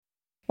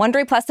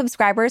Wondery Plus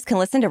subscribers can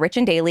listen to Rich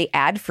and Daily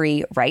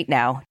ad-free right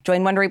now.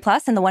 Join Wondery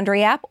Plus in the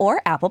Wondery app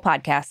or Apple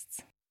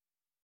Podcasts.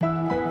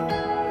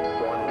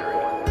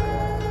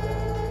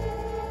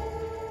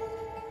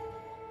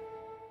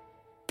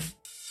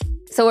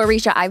 So,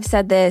 Arisha, I've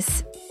said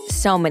this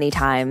so many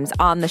times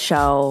on the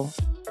show,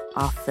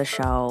 off the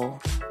show,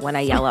 when I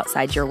yell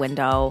outside your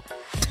window,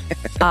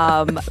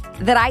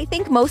 that I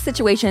think most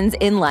situations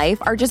in life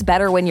are just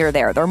better when you're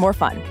there. They're more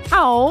fun.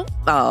 Oh,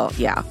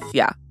 yeah.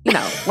 You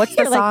know, what's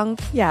the song?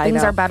 Yeah,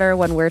 Things are better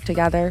when we're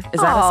together.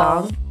 Is that a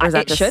song? Or is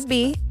that should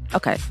be.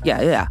 Okay,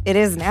 yeah. It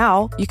is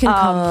now. You can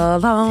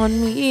call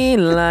on me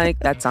like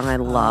that song I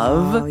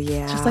love. Oh,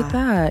 yeah. Just like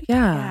that,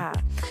 yeah.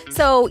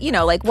 So, you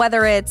know, like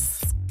whether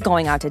it's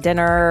going out to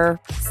dinner,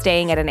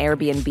 staying at an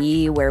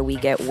Airbnb where we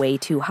get way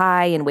too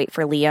high and wait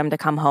for Liam to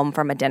come home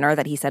from a dinner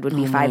that he said would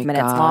be 5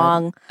 minutes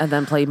long. And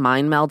then play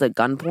mind meld at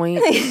gunpoint.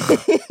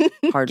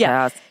 Hard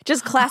pass.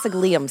 Just classic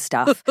Liam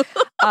stuff.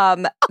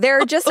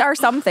 There just are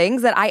some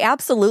things that I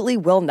absolutely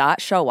will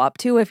not show up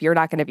to if you're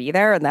not going to be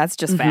there, and that's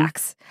just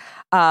facts.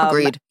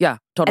 Agreed. Yeah,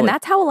 totally. And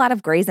that's how a lot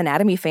of Grey's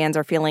Anatomy fans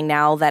are feeling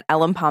now that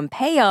Ellen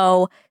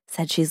Pompeo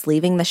said she's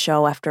leaving the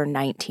show after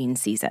 19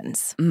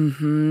 seasons.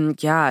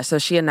 Yeah, so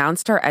she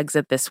announced her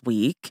exit this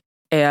week,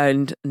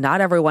 and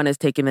not everyone is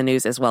taking the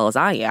news as well as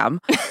I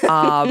am.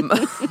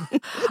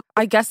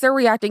 I guess they're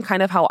reacting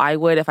kind of how I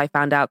would if I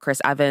found out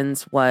Chris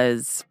Evans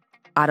was,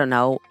 I don't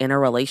know, in a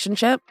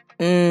relationship.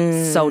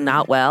 So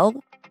not well.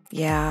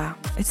 Yeah,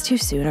 it's too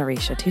soon,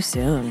 Arisha, too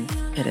soon.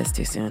 It is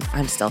too soon.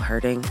 I'm still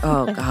hurting.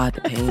 Oh, God,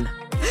 the pain.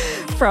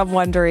 From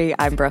Wondery,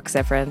 I'm Brooke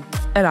Sifrin.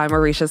 And I'm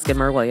Arisha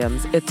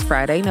Skidmore-Williams. It's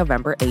Friday,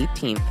 November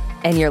 18th.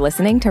 And you're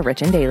listening to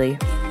Rich and Daily.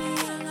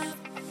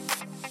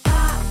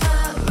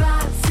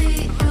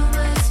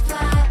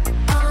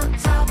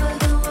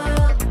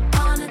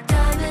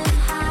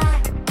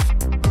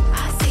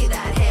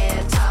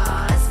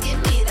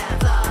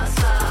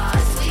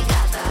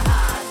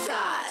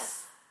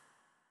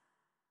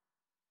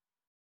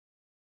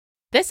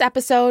 This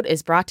episode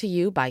is brought to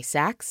you by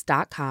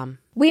Saks.com.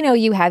 We know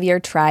you have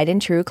your tried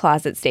and true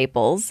closet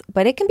staples,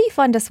 but it can be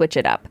fun to switch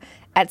it up.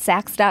 At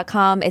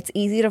Saks.com, it's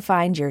easy to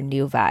find your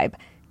new vibe.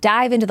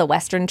 Dive into the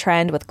Western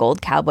trend with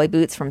gold cowboy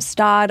boots from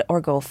Staud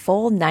or go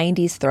full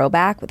 90s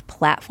throwback with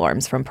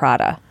platforms from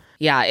Prada.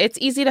 Yeah, it's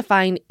easy to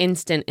find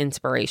instant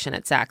inspiration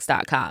at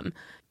Saks.com.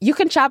 You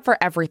can shop for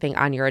everything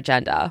on your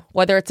agenda,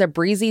 whether it's a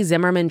breezy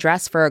Zimmermann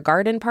dress for a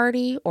garden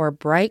party or a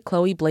bright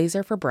Chloe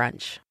blazer for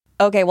brunch.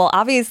 Okay, well,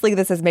 obviously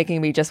this is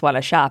making me just want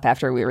to shop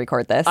after we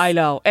record this. I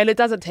know, and it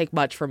doesn't take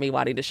much for me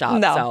wanting to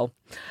shop. No.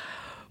 So.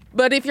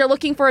 But if you're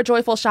looking for a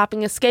joyful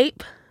shopping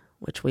escape,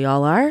 which we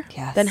all are,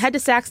 then head to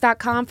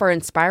Saks.com for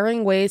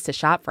inspiring ways to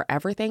shop for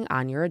everything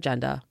on your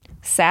agenda.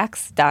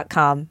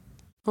 Saks.com.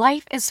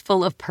 Life is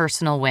full of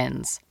personal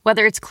wins.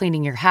 Whether it's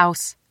cleaning your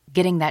house,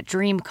 getting that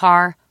dream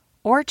car,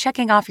 or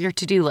checking off your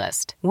to-do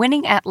list,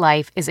 winning at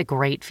life is a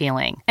great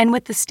feeling. And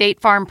with the State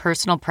Farm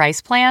Personal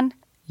Price Plan,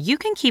 you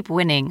can keep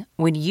winning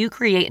when you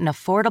create an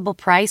affordable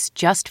price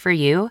just for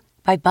you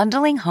by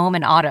bundling home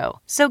and auto.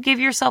 So give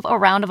yourself a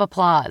round of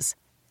applause.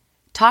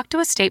 Talk to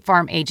a State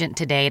Farm agent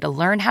today to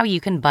learn how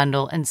you can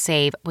bundle and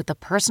save with the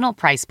Personal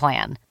Price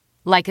Plan.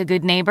 Like a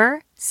good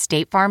neighbor,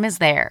 State Farm is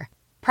there.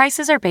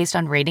 Prices are based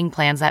on rating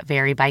plans that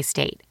vary by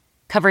state.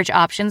 Coverage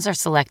options are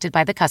selected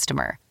by the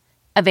customer.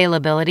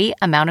 Availability,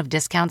 amount of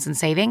discounts and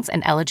savings,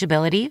 and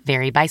eligibility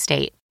vary by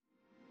state.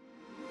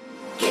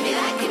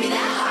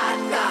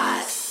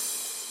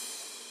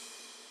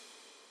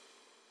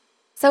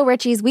 So,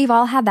 Richies, we've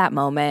all had that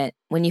moment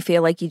when you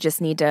feel like you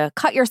just need to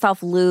cut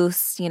yourself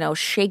loose, you know,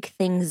 shake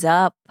things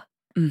up.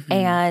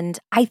 And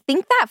I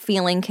think that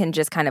feeling can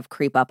just kind of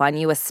creep up on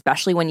you,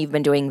 especially when you've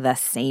been doing the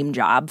same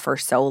job for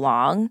so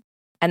long.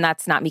 And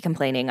that's not me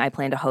complaining. I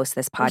plan to host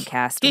this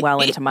podcast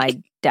well into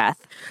my death.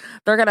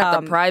 They're going to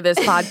have to pry this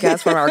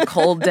podcast from our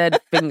cold, dead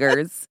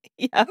fingers.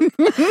 Yeah. But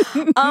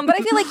I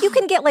feel like you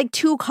can get like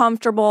too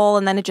comfortable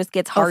and then it just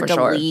gets hard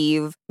to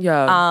leave.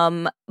 Yeah.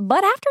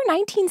 But after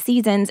 19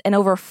 seasons and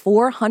over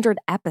 400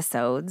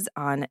 episodes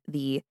on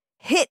the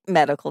hit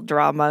medical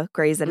drama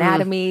Grey's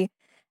Anatomy,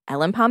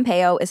 Ellen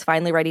Pompeo is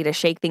finally ready to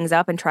shake things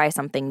up and try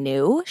something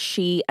new.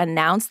 She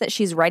announced that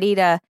she's ready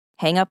to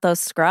hang up those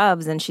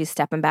scrubs and she's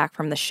stepping back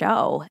from the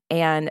show.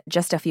 And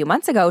just a few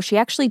months ago, she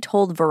actually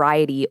told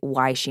Variety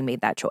why she made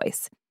that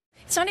choice.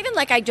 It's not even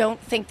like I don't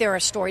think there are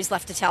stories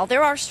left to tell.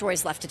 There are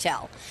stories left to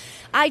tell.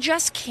 I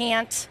just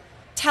can't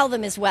tell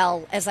them as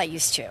well as I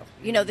used to.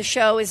 You know, the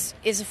show is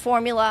a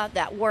formula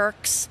that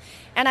works,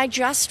 and I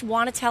just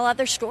want to tell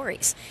other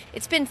stories.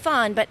 It's been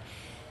fun, but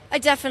I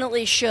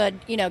definitely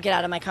should, you know, get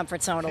out of my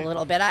comfort zone a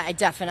little bit. I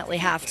definitely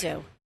have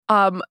to.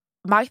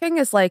 My thing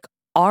is like,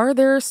 are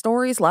there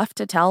stories left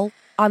to tell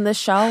on this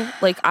show?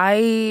 Like,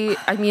 I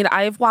mean,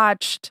 I've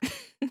watched,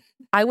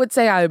 I would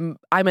say I'm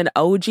an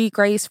OG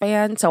Grey's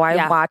fan. So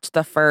I've watched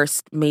the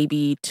first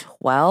maybe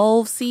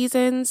 12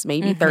 seasons,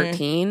 maybe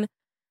 13.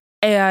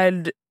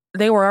 And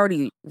they were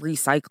already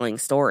recycling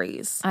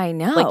stories. I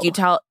know. Like you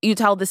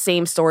tell the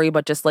same story,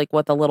 but just like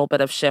with a little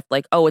bit of shift,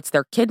 like, oh, it's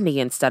their kidney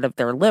instead of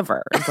their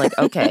liver. It's like,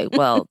 okay,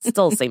 well, it's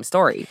still the same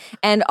story.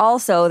 And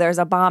also there's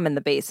a bomb in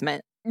the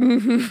basement. But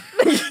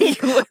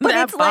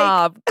it's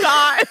Bob,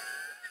 God.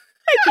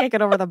 I can't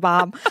get over the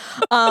bomb.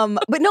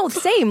 But no,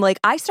 same. Like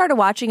I started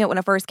watching it when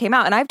it first came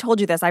out, and I've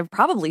told you this. I've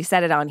probably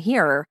said it on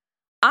here.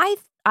 I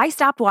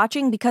stopped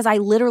watching because I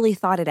literally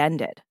thought it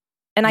ended.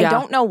 And I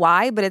don't know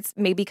why, but it's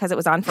maybe because it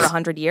was on for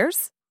 100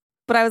 years.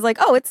 But I was like,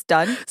 oh, it's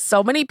done.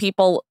 So many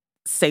people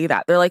say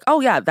that. They're like, oh,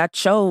 yeah, that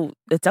show,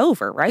 it's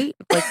over, right?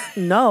 Like,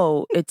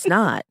 no, it's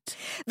not.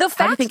 The fact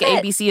How do you think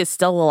ABC is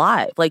still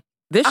alive? Like,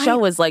 this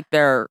show is like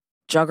their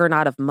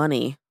juggernaut of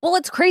money. Well,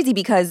 it's crazy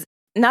because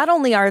not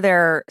only are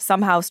there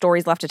somehow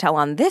stories left to tell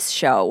on this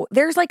show,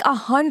 there's like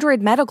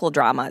 100 medical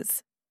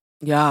dramas.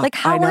 Yeah. Like,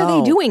 how are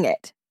they doing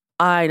it?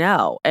 I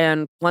know.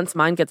 And once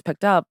mine gets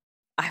picked up,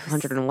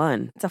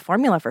 101. It's a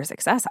formula for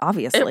success,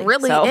 obviously. It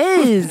really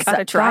is.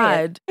 Gotta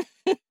try it.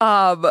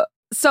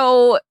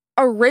 So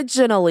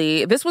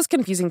originally, this was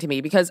confusing to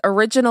me because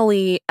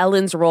originally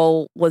Ellen's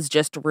role was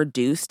just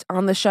reduced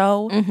on the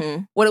show.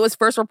 Mm-hmm. When it was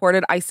first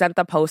reported, I sent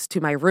the post to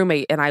my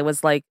roommate and I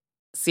was like,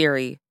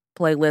 Siri,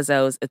 play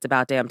Lizzo's It's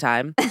About Damn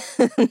Time.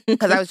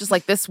 Because I was just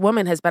like, this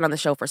woman has been on the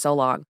show for so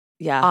long.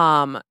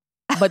 Yeah.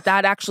 But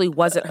that actually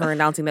wasn't her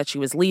announcing that she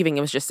was leaving.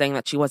 It was just saying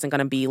that she wasn't going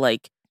to be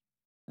like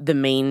the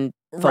main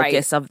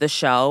focus of the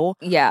show.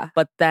 Yeah.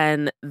 But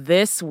then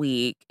this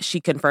week,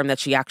 she confirmed that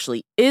she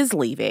actually is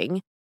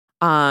leaving.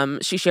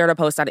 She shared a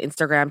post on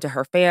Instagram to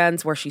her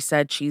fans where she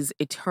said she's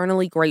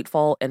eternally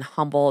grateful and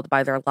humbled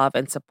by their love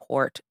and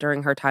support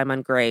during her time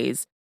on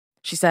Grey's.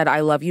 She said,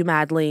 I love you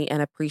madly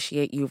and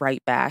appreciate you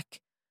right back.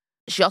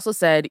 She also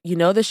said, you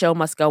know, the show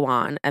must go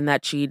on and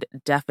that she'd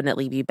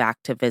definitely be back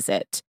to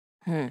visit.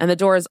 And the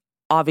door is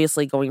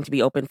obviously going to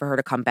be open for her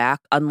to come back,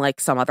 unlike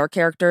some other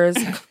characters.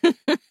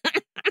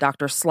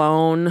 Dr.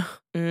 Sloan,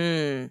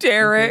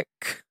 Derek,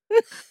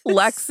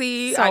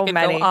 Lexi, so I could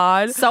many. go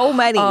on. So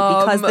many,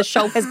 because the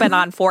show has been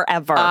on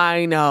forever.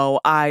 I know.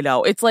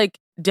 It's like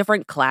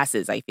different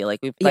classes, I feel like.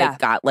 We've like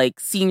got like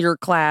senior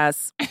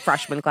class,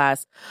 freshman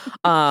class.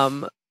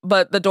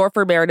 But the door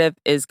for Meredith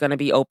is going to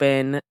be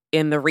open.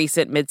 In the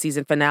recent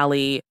mid-season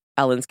finale,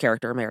 Ellen's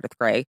character, Meredith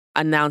Grey,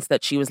 announced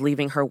that she was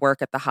leaving her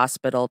work at the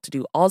hospital to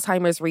do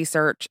Alzheimer's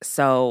research.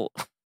 So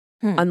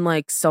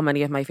unlike so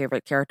many of my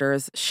favorite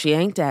characters, she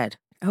ain't dead.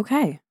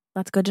 Okay.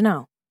 That's good to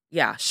know.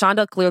 Yeah.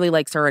 Shonda clearly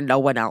likes her and no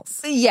one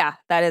else. Yeah,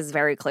 that is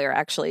very clear,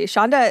 actually.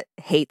 Shonda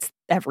hates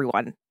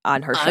everyone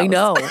on her show. I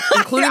know.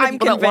 Including the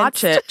people that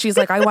watch it. She's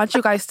like, I want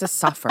you guys to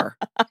suffer.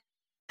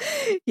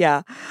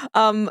 Yeah.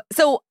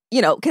 So,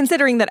 you know,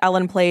 considering that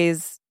Ellen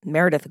plays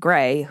Meredith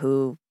Grey,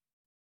 whose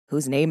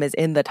name is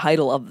in the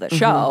title of the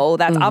show,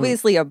 that's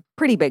obviously a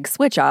pretty big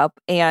switch up.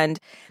 And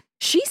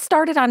she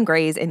started on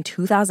Grey's in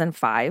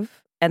 2005.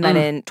 And then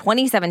in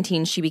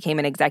 2017, she became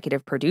an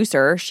executive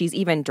producer. She's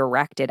even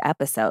directed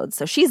episodes.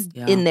 So she's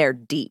in there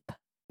deep.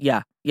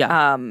 Yeah.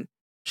 Yeah.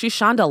 She's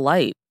Shonda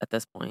Light at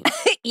this point.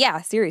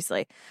 Yeah,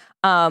 seriously.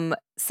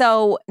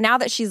 So now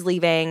that she's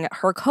leaving,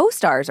 her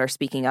co-stars are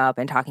speaking up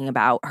and talking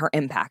about her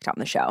impact on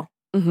the show.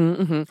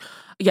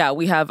 Yeah,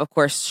 we have, of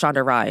course,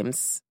 Shonda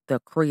Rhimes, the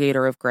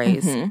creator of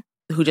Grey's,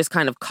 who just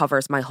kind of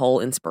covers my whole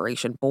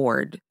inspiration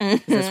board.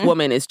 This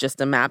woman is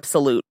just an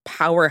absolute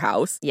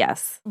powerhouse.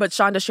 Yes. But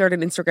Shonda shared an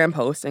Instagram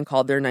post and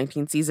called their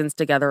 19 seasons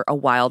together a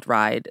wild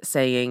ride,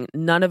 saying,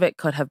 none of it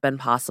could have been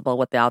possible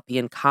without the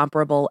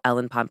incomparable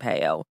Ellen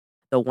Pompeo,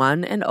 the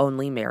one and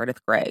only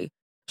Meredith Grey.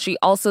 She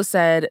also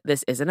said,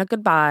 this isn't a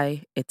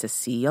goodbye, it's a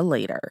see you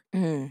later.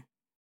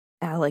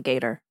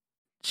 Alligator.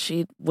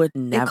 She would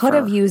never. They could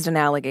have used an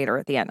alligator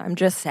at the end. I'm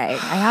just saying.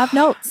 I have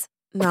notes.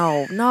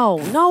 No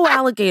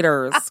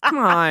alligators. Come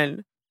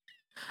on.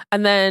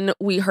 And then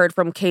we heard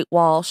from Kate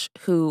Walsh,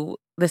 who,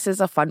 this is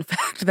a fun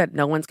fact that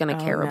no one's going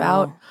to care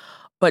about,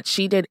 but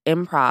she did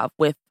improv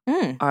with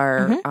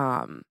our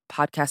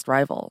podcast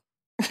rival.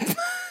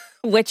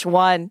 Which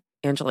one?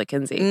 Angela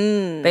Kinsey.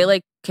 They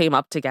like came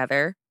up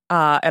together.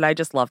 And I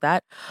just love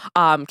that.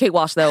 Kate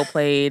Walsh, though,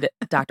 played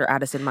Dr.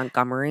 Addison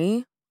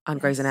Montgomery on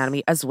Grey's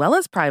Anatomy, as well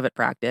as Private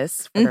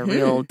Practice for the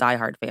real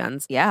diehard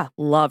fans. Yeah.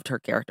 Loved her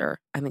character.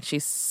 I think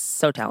she's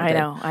so talented. I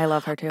know. I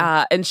love her too.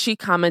 And she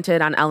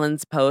commented on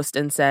Ellen's post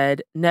and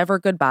said, never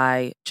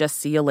goodbye, just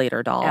see you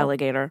later, doll.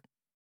 Alligator.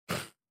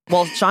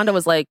 Well, Shonda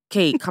was like,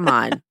 Kate, come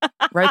on.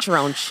 Write your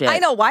own shit. I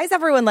know. Why is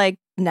everyone like,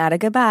 not a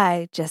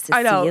goodbye, just to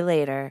see you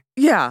later?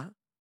 Yeah.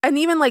 And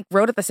even like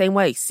wrote it the same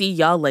way. See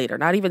ya later.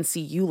 Not even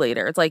see you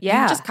later. It's like, you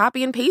just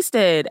copy and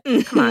pasted.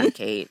 Come on,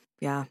 Kate.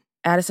 Yeah.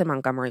 Addison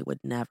Montgomery would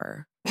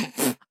never.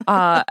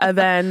 And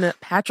then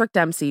Patrick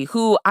Dempsey,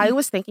 who I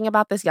was thinking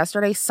about this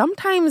yesterday,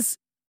 sometimes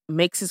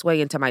makes his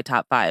way into my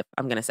top 5,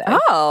 I'm going to say.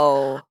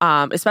 Oh.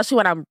 Especially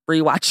when I'm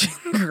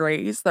rewatching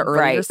Grey's, the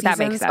earlier seasons. That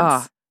makes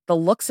sense. The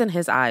looks in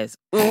his eyes.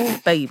 Ooh,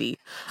 baby.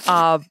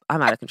 I'm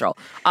out of control.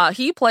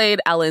 He played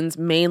Ellen's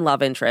main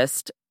love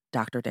interest,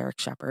 Dr. Derek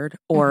Shepherd,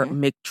 or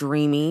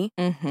McDreamy,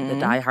 the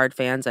diehard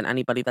fans and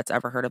anybody that's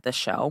ever heard of this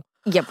show.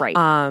 Yep,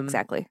 right.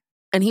 Exactly.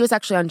 And he was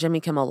actually on Jimmy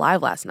Kimmel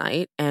Live last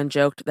night and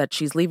joked that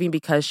she's leaving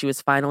because she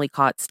was finally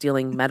caught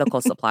stealing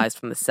medical supplies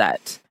from the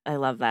set. I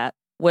love that.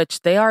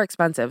 Which they are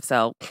expensive,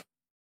 so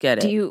get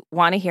it. Do you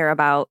want to hear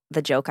about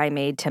the joke I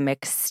made to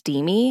Mick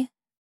Steamy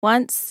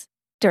once?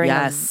 During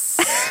yes,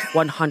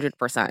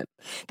 100%.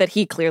 That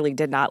he clearly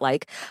did not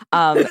like.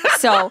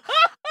 So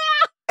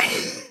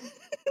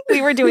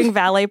we were doing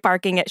valet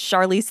parking at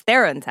Charlize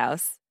Theron's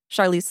house.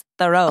 Charlize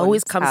Theron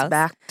always comes house.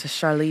 Back to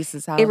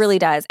Charlize's house. It really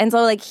does. And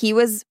so like he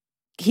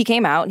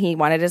came out and he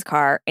wanted his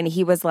car and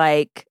he was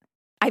like,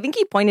 I think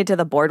he pointed to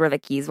the board where the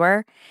keys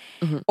were.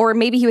 Mm-hmm. Or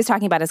maybe he was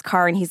talking about his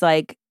car and he's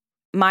like,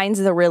 mine's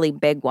the really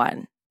big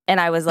one. And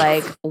I was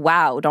like,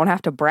 wow, don't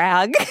have to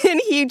brag. And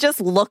he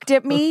just looked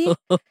at me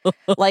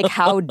like,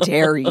 how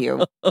dare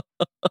you?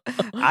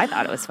 I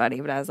thought it was funny,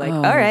 but I was like,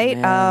 all right,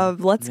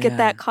 let's get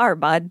that car,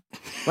 bud.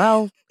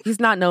 Well, he's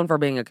not known for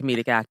being a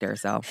comedic actor,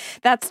 so.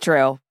 That's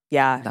true.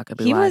 Yeah. That could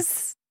be why.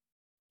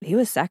 He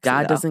was sexy,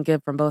 God though. doesn't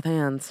give from both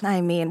hands.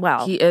 I mean,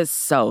 well. He is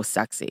so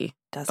sexy.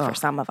 Does for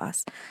some of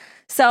us.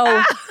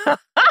 So,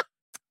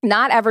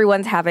 not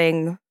everyone's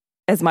having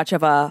as much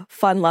of a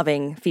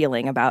fun-loving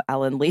feeling about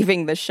Ellen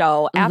leaving the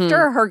show. Mm-hmm.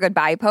 After her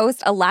goodbye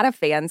post, a lot of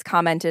fans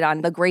commented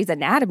on the Grey's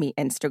Anatomy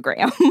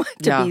Instagram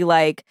to be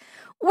like,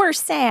 we're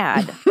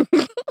sad.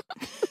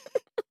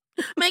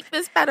 Make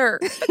this better.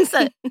 Fix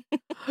it.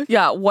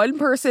 Yeah, one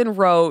person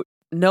wrote,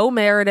 no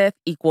Meredith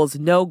equals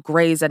no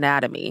Grey's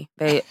Anatomy.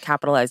 They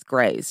capitalized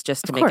Grey's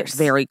just to make it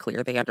very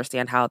clear they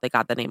understand how they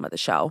got the name of the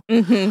show.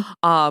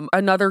 Mm-hmm.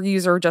 Another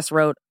user just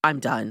wrote, I'm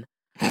done.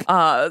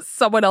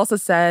 Someone else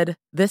has said,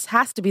 this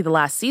has to be the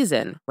last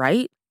season,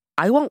 right?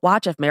 I won't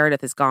watch if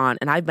Meredith is gone,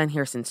 and I've been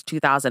here since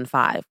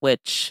 2005,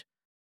 which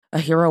a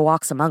hero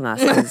walks among us,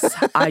 because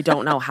I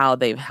don't know how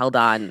they've held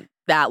on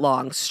that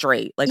long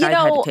straight. Like, I've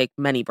had to take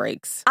many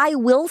breaks. I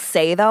will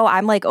say, though,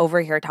 I'm like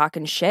over here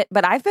talking shit,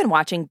 but I've been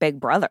watching Big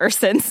Brother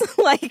since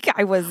like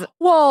I was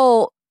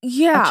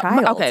yeah. a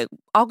child.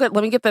 Okay, let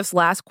me get this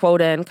last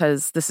quote in,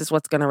 because this is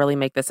what's going to really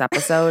make this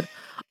episode.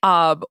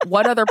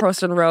 One other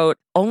person wrote,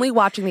 only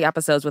watching the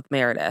episodes with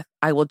Meredith.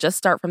 I will just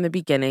start from the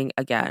beginning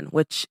again,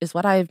 which is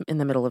what I'm in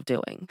the middle of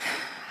doing.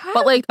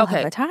 But like,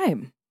 okay. Have the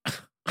time.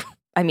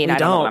 I mean, I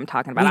don't know what I'm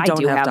talking about. I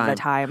do have the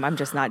time. I'm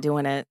just not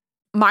doing it.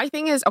 My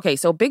thing is, okay,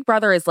 so Big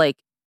Brother is like,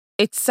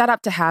 it's set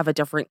up to have a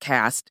different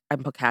cast, I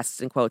put casts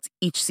in quotes,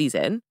 each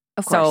season.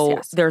 Of course, so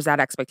yes. There's that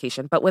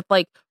expectation. But with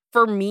like,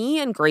 for me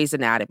and Grey's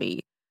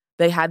Anatomy,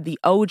 they had the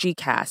OG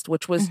cast,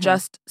 which was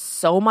just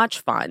so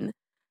much fun.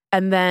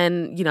 And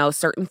then, you know,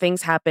 certain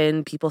things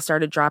happened. People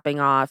started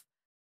dropping off.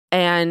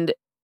 And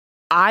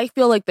I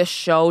feel like the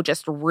show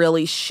just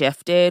really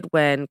shifted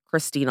when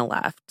Christina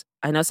left.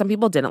 I know some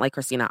people didn't like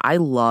Christina. I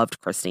loved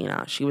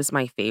Christina. She was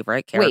my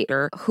favorite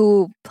character. Wait,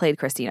 who played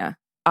Christina?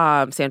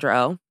 Sandra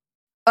Oh.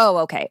 Oh,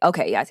 okay.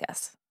 Okay,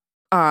 yes.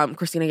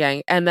 Christina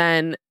Yang. And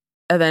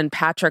then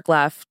Patrick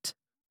left.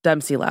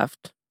 Dempsey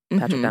left.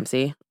 Patrick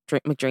Dempsey.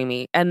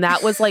 McDreamy. And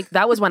that was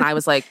when I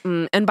was like,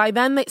 and by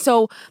then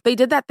they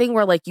did that thing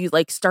where like you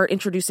like start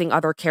introducing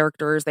other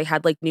characters. They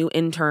had like new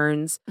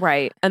interns.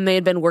 Right. And they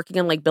had been working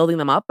on like building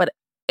them up. But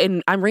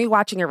I'm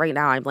rewatching it right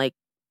now. I'm like,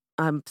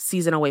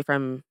 season away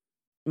from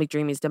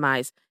McDreamy's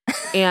demise.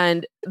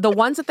 And the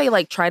ones that they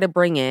like try to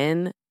bring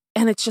in,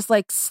 and it's just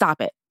like, stop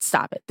it.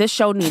 This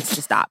show needs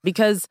to stop,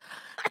 because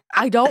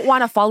I don't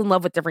want to fall in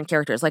love with different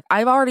characters. Like,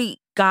 I've already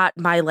got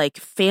my like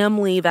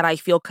family that I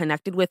feel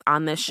connected with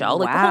on this show.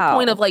 Like, the whole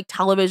point of like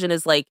television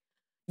is like,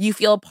 you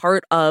feel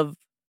part of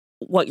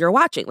what you're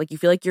watching. Like, you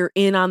feel like you're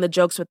in on the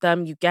jokes with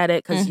them. You get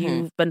it because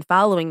you've been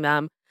following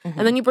them.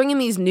 And then you bring in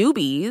these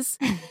newbies,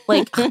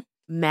 like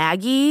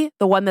Maggie,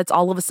 the one that's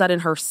all of a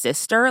sudden her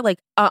sister. Like,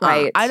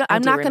 right.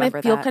 I'm not going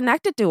to feel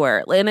connected to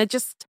her. And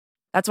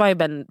that's why I've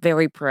been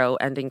very pro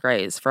ending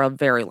Grey's for a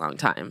very long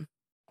time.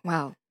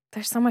 Wow.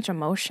 There's so much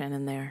emotion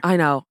in there. I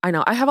know.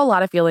 I have a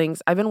lot of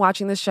feelings. I've been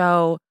watching this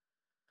show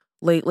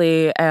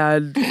lately,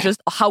 and just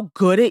how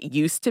good it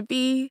used to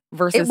be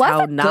versus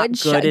how not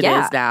good it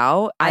is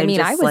now. I mean,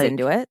 I was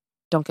into it.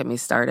 Don't get me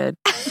started.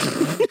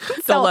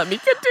 Don't let me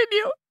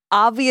continue.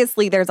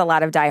 Obviously, there's a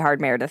lot of diehard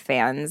Meredith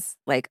fans.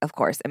 Like, of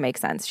course, it makes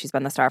sense. She's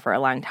been the star for a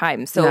long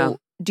time. So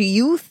do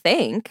you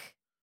think,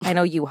 I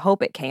know you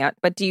hope it can't,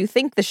 but do you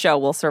think the show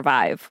will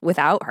survive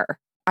without her?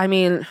 I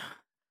mean,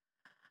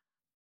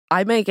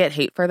 I may get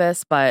hate for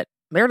this, but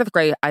Meredith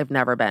Grey, I've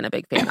never been a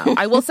big fan of.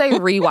 I will say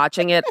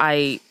rewatching it,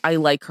 I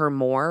like her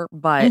more,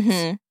 but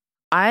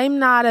I'm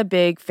not a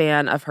big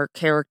fan of her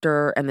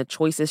character and the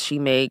choices she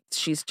makes.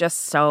 She's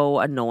just so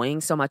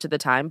annoying so much of the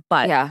time.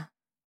 But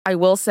I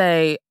will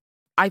say,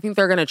 I think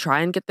they're going to try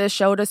and get this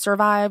show to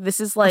survive.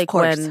 This is like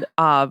when,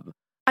 I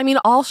mean,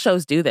 all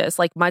shows do this.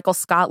 Like Michael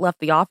Scott left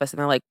The Office and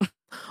they're like,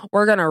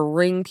 we're going to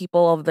wring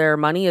people of their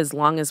money as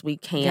long as we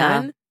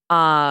can.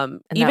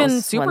 Even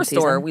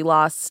Superstore, we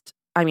lost.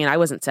 I mean, I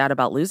wasn't sad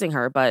about losing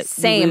her, but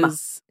same.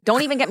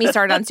 Don't even get me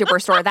started on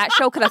Superstore. That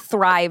show could have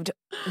thrived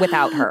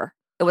without her.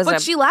 It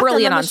was she left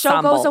brilliant and then the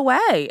ensemble. show goes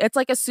away. It's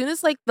like as soon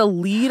as like the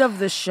lead of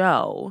the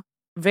show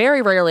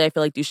very rarely, I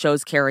feel like, do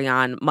shows carry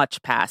on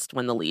much past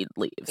when the lead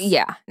leaves.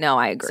 Yeah, no,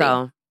 I agree.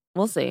 So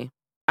we'll see.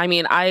 I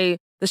mean, the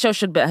show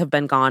should have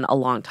been gone a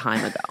long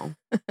time ago.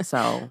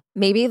 So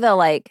maybe they'll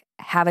like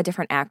have a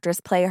different actress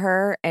play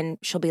her and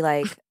she'll be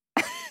like,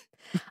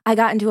 I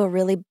got into a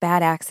really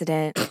bad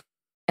accident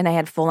and I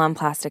had full-on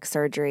plastic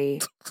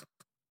surgery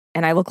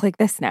and I look like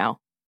this now.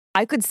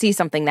 I could see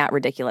something that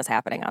ridiculous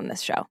happening on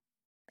this show.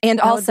 And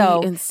that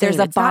also, there's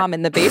a bomb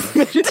in the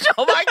basement.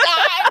 Oh my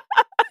God.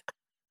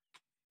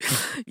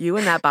 You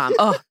and that bomb.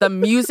 Oh, the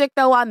music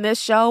though on this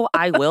show,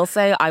 I will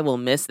say I will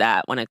miss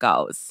that when it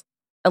goes.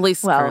 At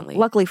least currently.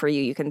 Luckily for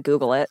you can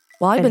Google it.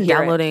 Well, I've been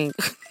downloading.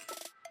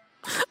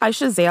 I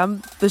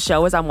Shazam the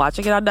show as I'm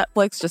watching it on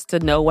Netflix just to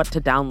know what to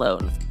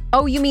download.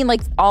 Oh, you mean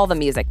like all the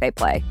music they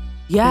play?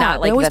 Yeah, not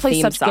like they always the play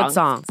theme such song. good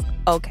songs.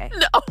 Okay.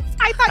 No,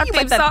 I thought you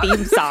meant the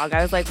theme song.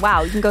 I was like,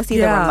 wow, you can go see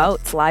the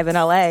remotes live in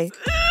LA.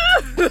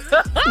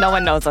 No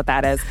one knows what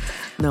that is.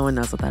 No one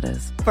knows what that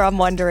is. From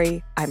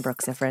Wondery, I'm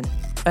Brooke Sifrin.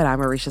 And I'm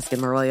Marisha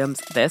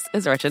Skidmore-Williams. This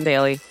is Rich and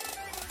Daily.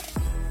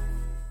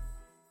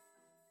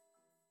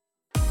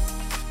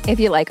 If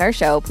you like our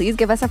show, please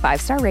give us a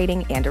 5-star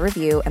rating and a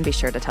review, and be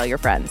sure to tell your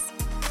friends.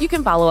 You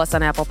can follow us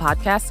on Apple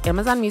Podcasts,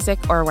 Amazon Music,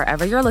 or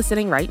wherever you're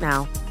listening right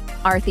now.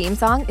 Our theme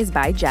song is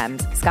by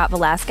Gems. Scott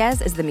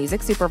Velasquez is the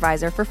music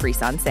supervisor for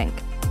Frisson Sync.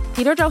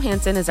 Peter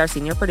Johansson is our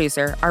senior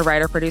producer. Our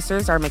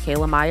writer-producers are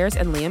Michaela Myers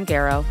and Liam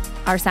Garrow.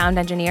 Our sound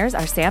engineers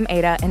are Sam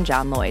Ada and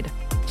John Lloyd.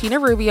 Tina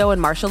Rubio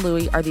and Marshall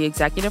Louie are the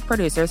executive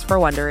producers for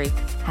Wondery.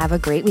 Have a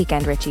great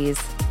weekend, Richies.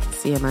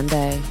 See you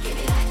Monday.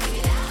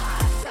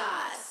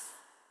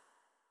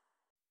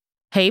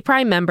 Hey,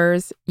 Prime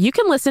members, you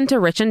can listen to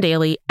Rich and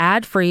Daily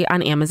ad-free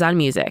on Amazon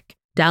Music.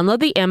 Download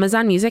the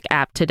Amazon Music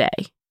app today.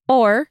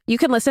 Or you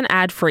can listen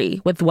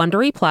ad-free with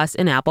Wondery Plus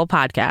in Apple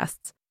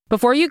Podcasts.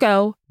 Before you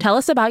go, tell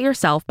us about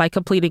yourself by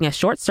completing a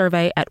short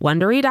survey at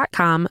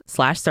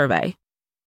Wondery.com/survey.